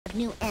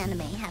new anime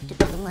have to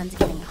be the ones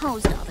getting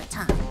hosed all the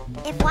time.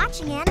 If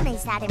watching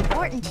anime's that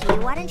important to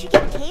you, why don't you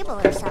get cable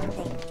or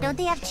something? Don't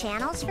they have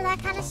channels for that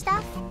kind of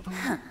stuff?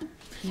 Huh.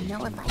 You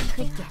know, if I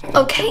could get it.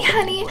 Okay,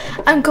 honey,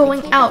 I'm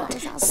going out.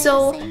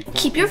 So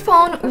keep your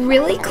phone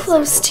really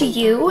close to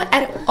you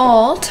at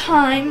all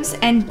times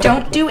and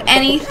don't do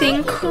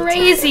anything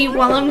crazy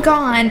while I'm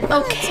gone.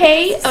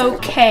 Okay?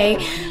 Okay.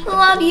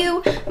 Love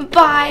you.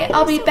 Bye.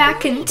 I'll be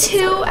back in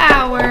 2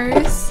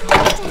 hours. I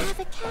had to have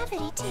a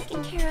cavity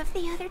taken care of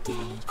the other day.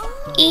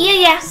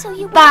 Yeah. So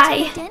you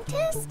Bye. went to the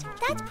dentist?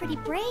 That's pretty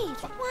brave.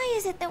 Why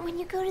is it that when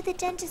you go to the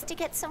dentist to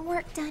get some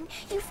work done,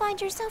 you find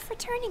yourself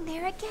returning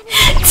there again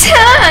and again?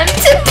 Time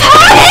to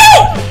party!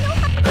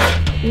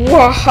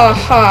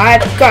 Wahaha,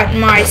 I've got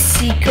my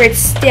secret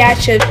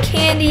stash of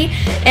candy,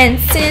 and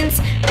since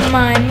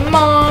my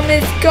mom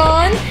is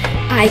gone,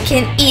 I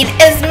can eat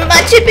as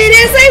much of it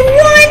as I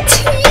want.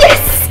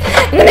 Yes!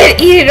 I'm gonna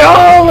eat it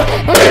all.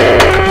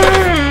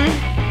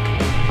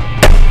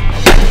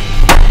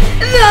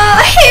 The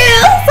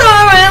hills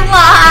are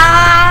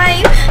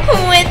alive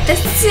with the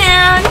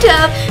sound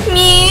of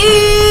music.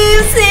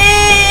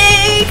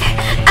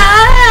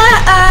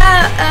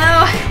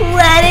 Oh,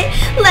 let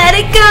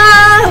it go,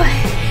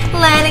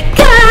 let it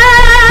go.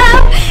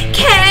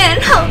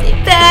 Can't hold me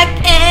back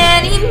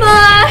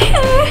anymore.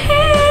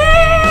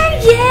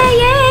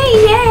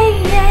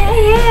 Yeah.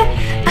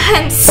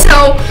 I'm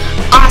so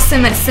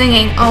awesome at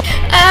singing. Oh.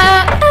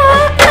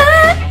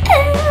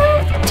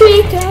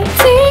 Twinkle,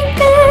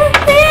 twinkle,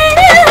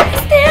 little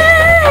star.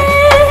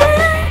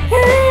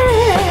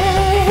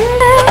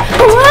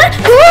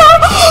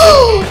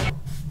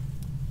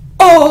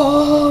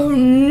 Oh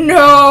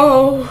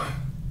no!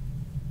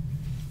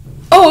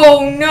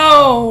 Oh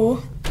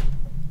no!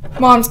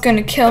 Mom's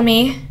gonna kill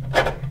me.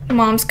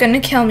 Mom's gonna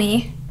kill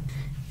me.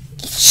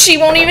 She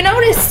won't even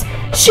notice.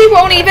 She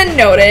won't even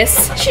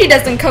notice. She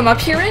doesn't come up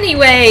here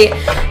anyway.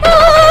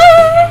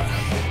 Ah!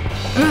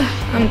 Ugh,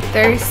 I'm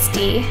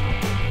thirsty.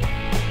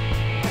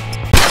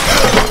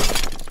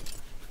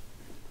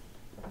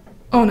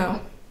 Oh no.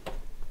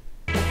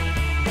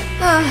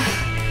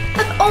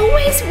 I've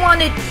always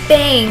wanted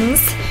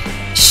bangs.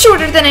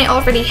 Shorter than I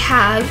already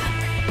have.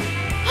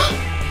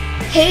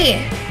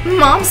 Hey,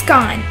 Mom's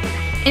gone,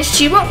 and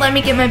she won't let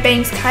me get my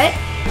bangs cut,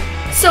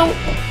 so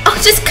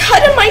I'll just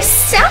cut them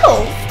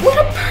myself. What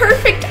a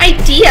perfect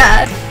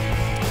idea.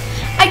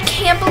 I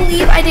can't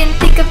believe I didn't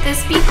think of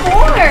this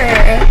before.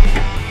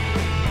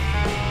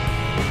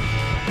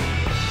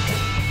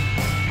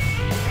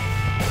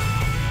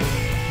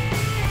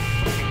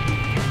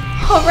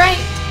 All right,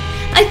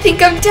 I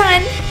think I'm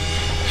done.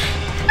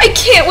 I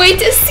can't wait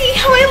to see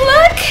how I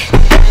look.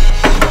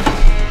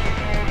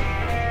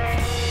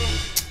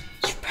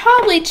 Should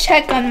probably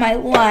check on my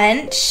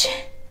lunch.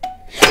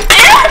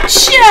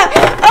 Ouch!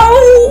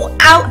 Oh!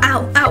 Ow,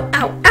 ow, ow,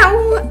 ow, ow,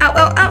 ow, ow,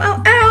 ow,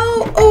 ow,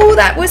 ow. Oh,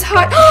 that was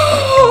hot.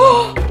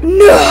 Oh,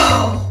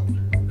 no!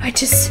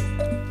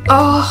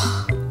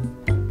 Oh.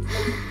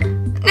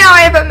 Now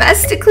I have a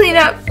mess to clean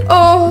up.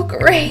 Oh,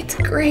 great.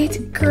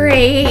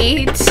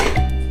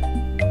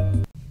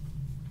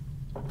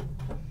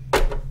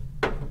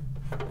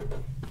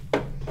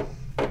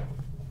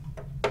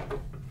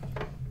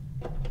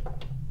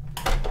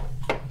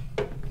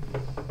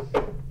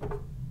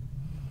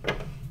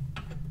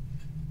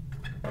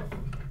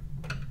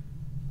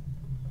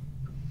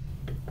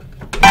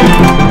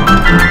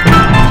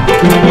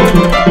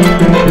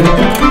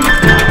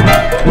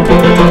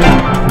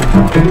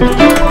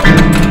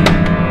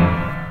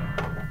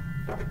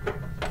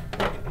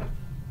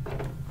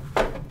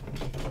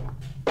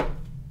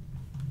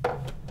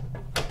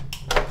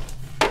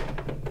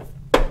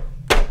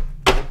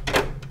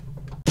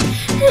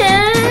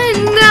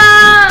 And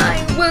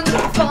I will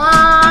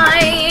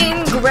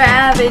find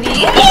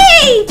gravity.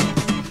 Yay!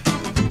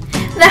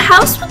 The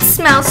house would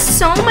smell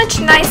so much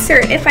nicer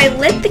if I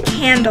lit the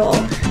candle.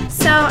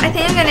 So I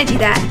think I'm gonna do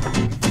that.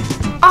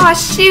 Aw,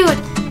 shoot!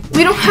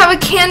 We don't have a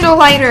candle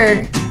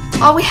lighter.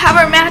 All we have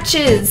are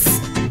matches.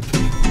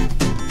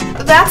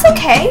 That's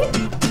okay.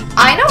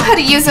 I know how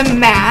to use a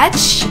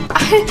match.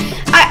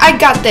 I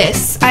got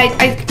this.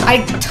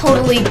 I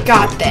totally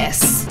got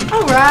this.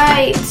 All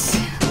right.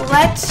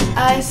 Let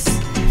us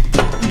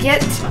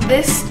get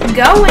this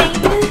going.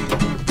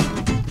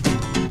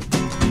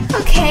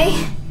 Okay.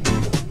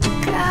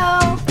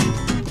 Go.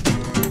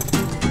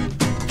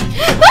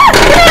 Ah,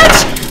 match!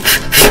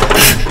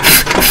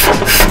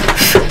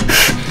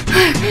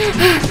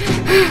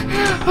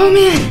 Oh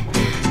man.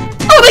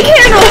 Oh, the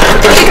candle! Oh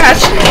my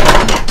gosh.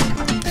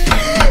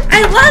 I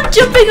love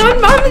jumping on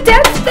Mom and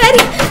Dad's bed.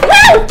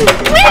 Woo!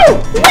 Woo!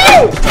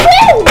 Woo!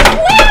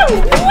 Woo!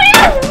 Woo!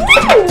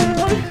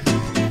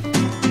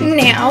 Woo!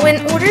 Now, in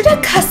order to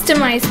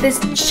customize this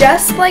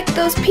just like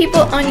those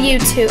people on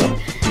YouTube,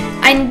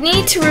 I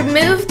need to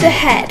remove the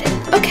head.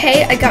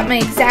 Okay, I got my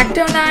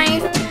X-Acto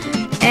knife,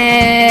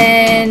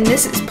 and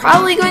this is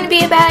probably going to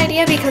be a bad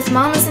idea because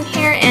Mom isn't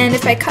here, and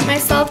if I cut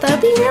myself, that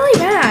would be really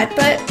bad,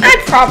 but I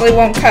probably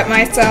won't cut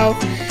myself.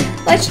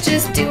 Let's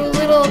just do a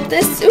little of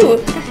this.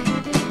 Ooh,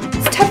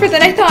 it's tougher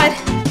than I thought.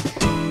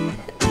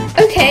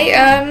 Okay,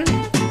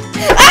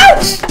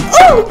 ouch!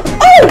 Oh!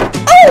 Oh!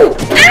 Oh!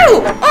 Ow!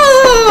 Oh!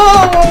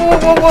 Whoa,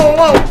 whoa, whoa,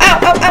 whoa! Ow!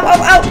 Ow! Ow! Ow!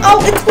 Ow! Oh!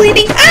 It's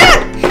bleeding! Ah!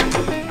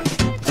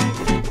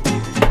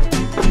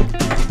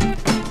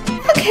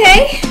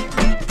 Okay.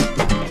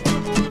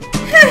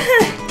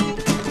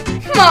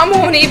 Mom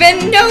won't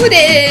even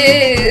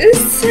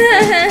notice.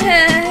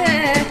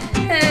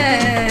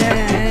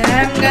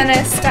 I'm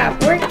gonna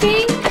stop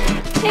working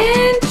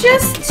and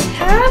just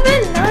have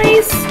a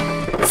nice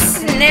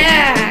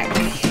snack.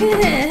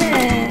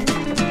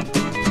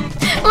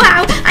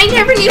 Wow, I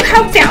never knew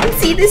how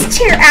bouncy this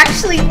chair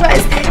actually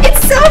was.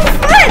 It's so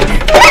fun!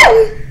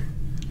 Woo!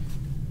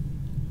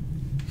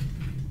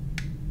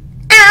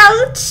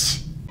 Ouch!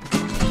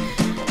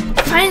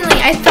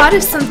 Finally, I thought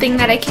of something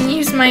that I can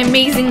use my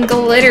amazing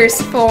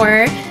glitters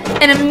for.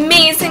 An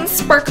amazing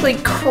sparkly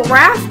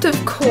craft,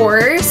 of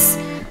course.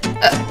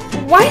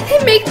 Why do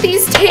they make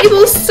these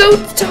tables so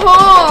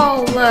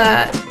tall?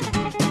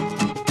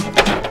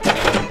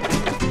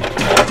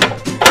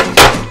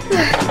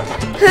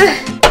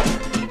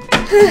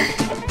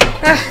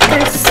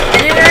 Gotta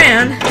spin it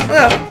around.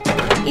 Whoa,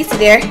 easy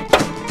there.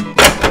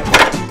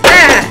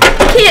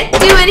 Can't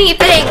do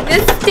anything.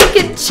 This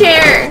stinking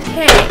chair.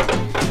 Okay.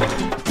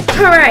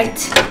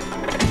 Alright.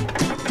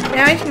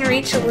 Now I can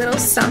reach a little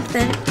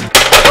something.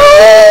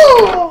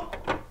 Oh!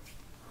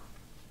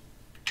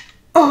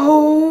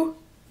 Oh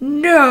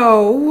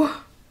no.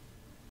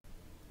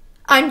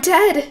 I'm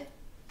dead.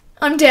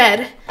 I'm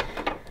dead.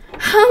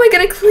 How am I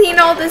gonna clean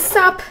all this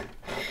up?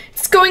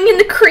 It's going in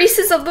the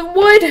creases of the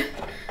wood.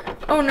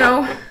 Oh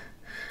no.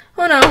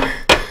 Oh no.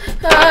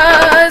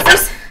 Is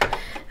this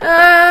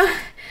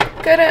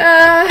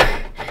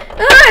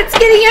it's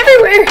getting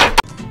everywhere.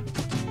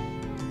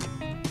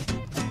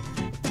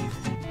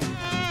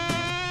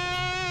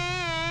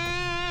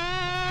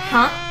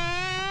 Huh?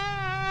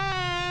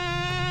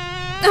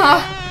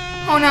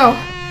 Oh no.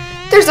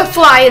 There's a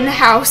fly in the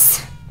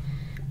house.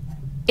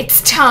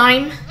 It's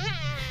time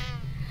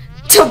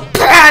to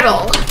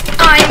battle.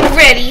 I'm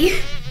ready.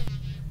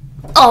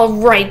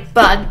 Alright,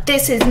 bud.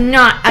 This is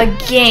not a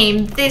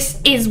game. This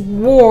is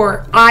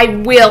war. I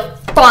will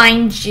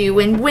find you,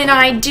 and when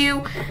I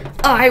do,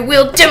 I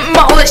will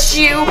demolish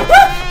you.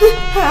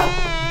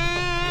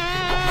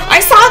 I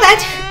saw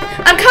that.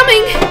 I'm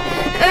coming.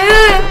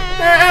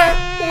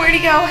 Where'd he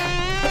go?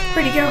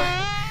 Where'd he go?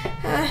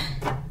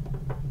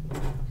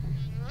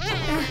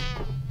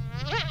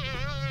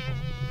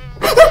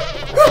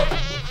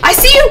 I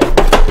see you!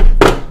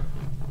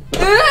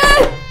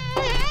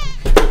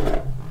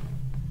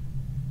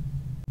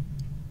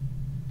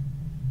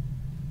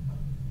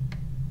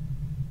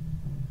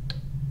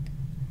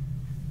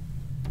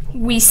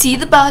 We see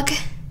the bug.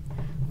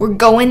 We're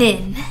going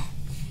in.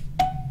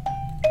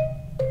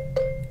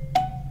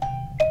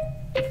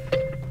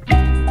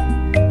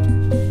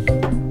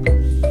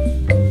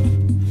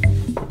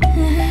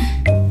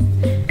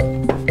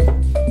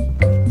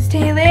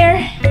 Stay there.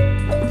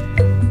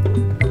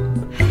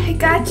 I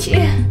got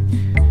you.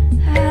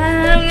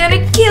 I'm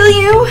gonna kill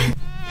you.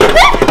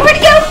 Where'd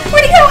he go?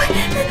 Where'd he go?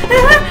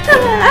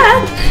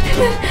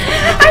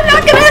 I'm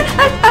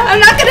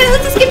not gonna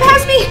let this get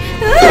past me.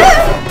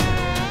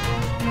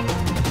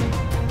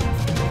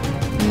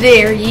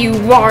 There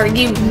you are,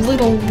 you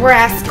little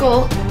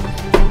rascal.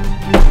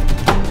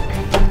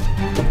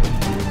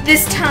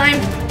 This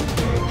time,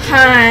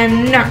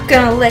 I'm not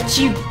gonna let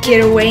you get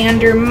away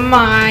under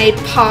my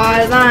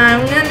paws.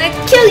 I'm gonna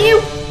kill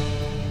you.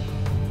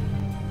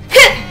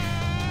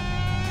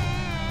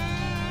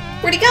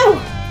 Where'd he go?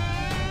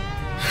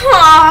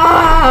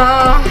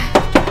 Ah.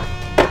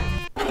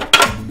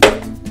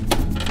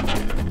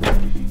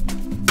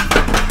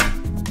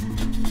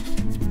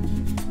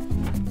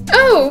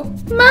 Oh,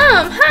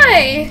 Mom,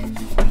 hi.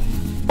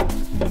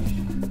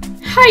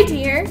 Hi,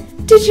 dear.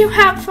 Did you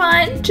have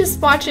fun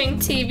just watching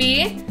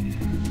TV?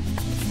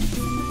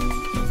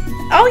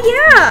 Oh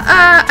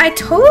yeah, I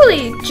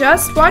totally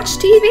just watched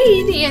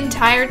TV the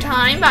entire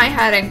time. I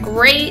had a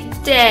great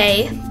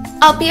day.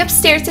 I'll be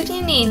upstairs if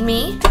you need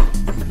me.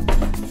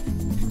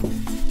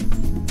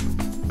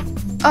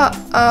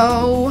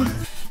 Uh-oh.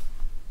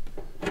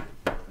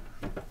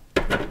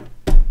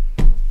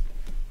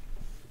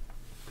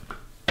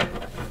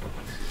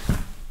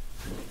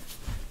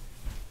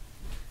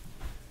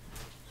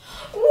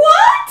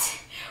 What?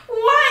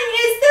 Why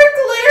is there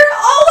glitter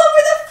all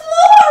over the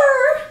floor?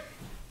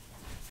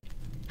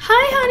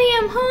 Hi, honey,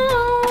 I'm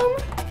home.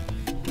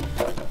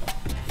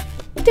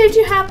 Did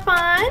you have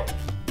fun?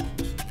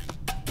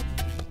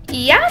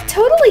 Yeah,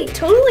 totally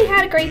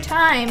had a great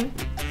time.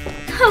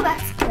 Oh,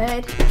 that's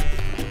good.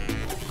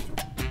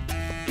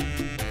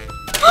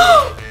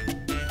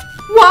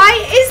 Why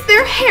is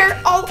there hair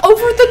all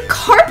over the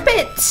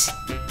carpet?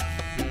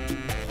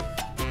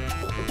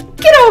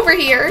 Get over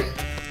here.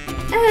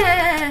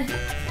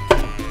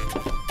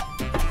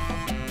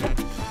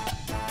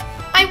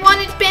 I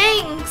wanted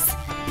bangs,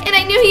 and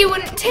I knew you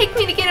wouldn't take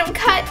me to get them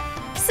cut,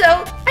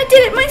 so I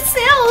did it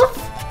myself.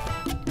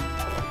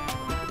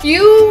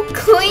 You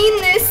clean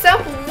this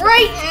up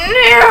right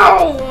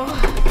now.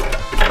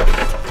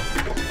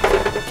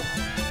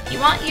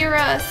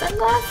 your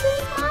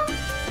sunglasses, Mom?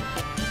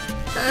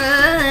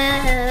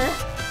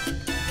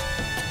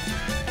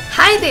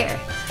 Hi there!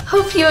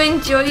 Hope you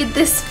enjoyed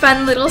this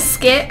fun little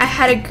skit. I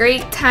had a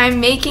great time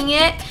making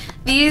it.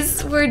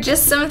 These were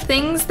just some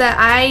things that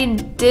I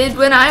did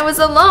when I was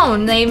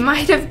alone. They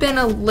might have been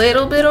a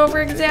little bit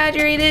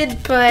over-exaggerated,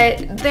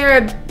 but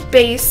they're a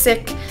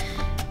basic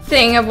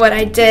thing of what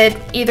I did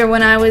either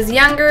when I was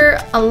younger,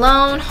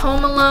 alone,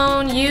 home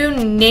alone, you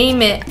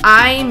name it.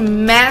 I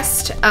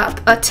messed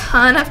up a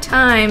ton of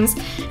times,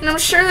 and I'm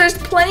sure there's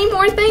plenty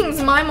more things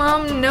my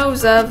mom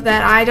knows of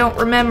that I don't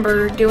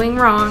remember doing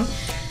wrong.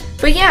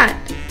 But yeah,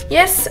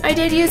 yes, I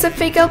did use a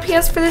fake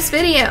LPS for this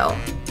video.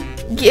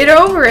 Get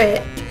over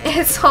it.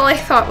 It's all I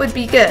thought would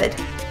be good.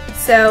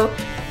 So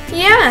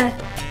yeah,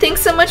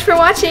 thanks so much for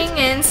watching,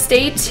 and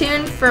stay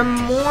tuned for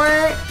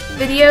more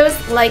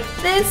videos like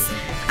this.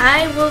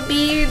 I will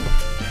be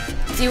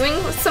doing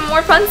some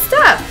more fun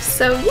stuff.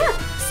 So yeah,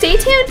 stay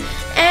tuned.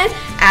 And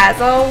as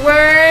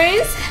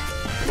always,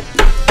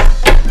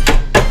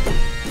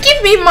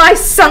 give me my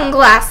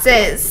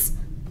sunglasses.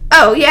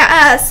 Oh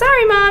yeah,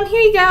 sorry Mom,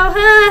 here you go.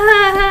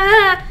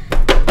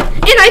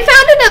 And I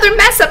found another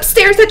mess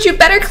upstairs that you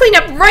better clean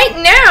up right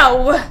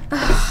now.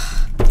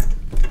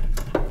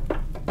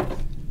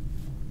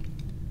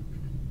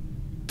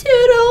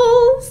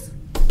 Toodles.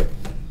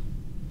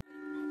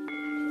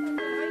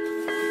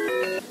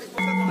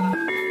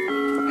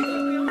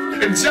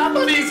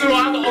 Japanese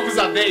word of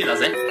the day だ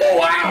ぜ。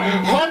Wow!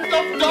 本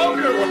当ど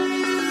こ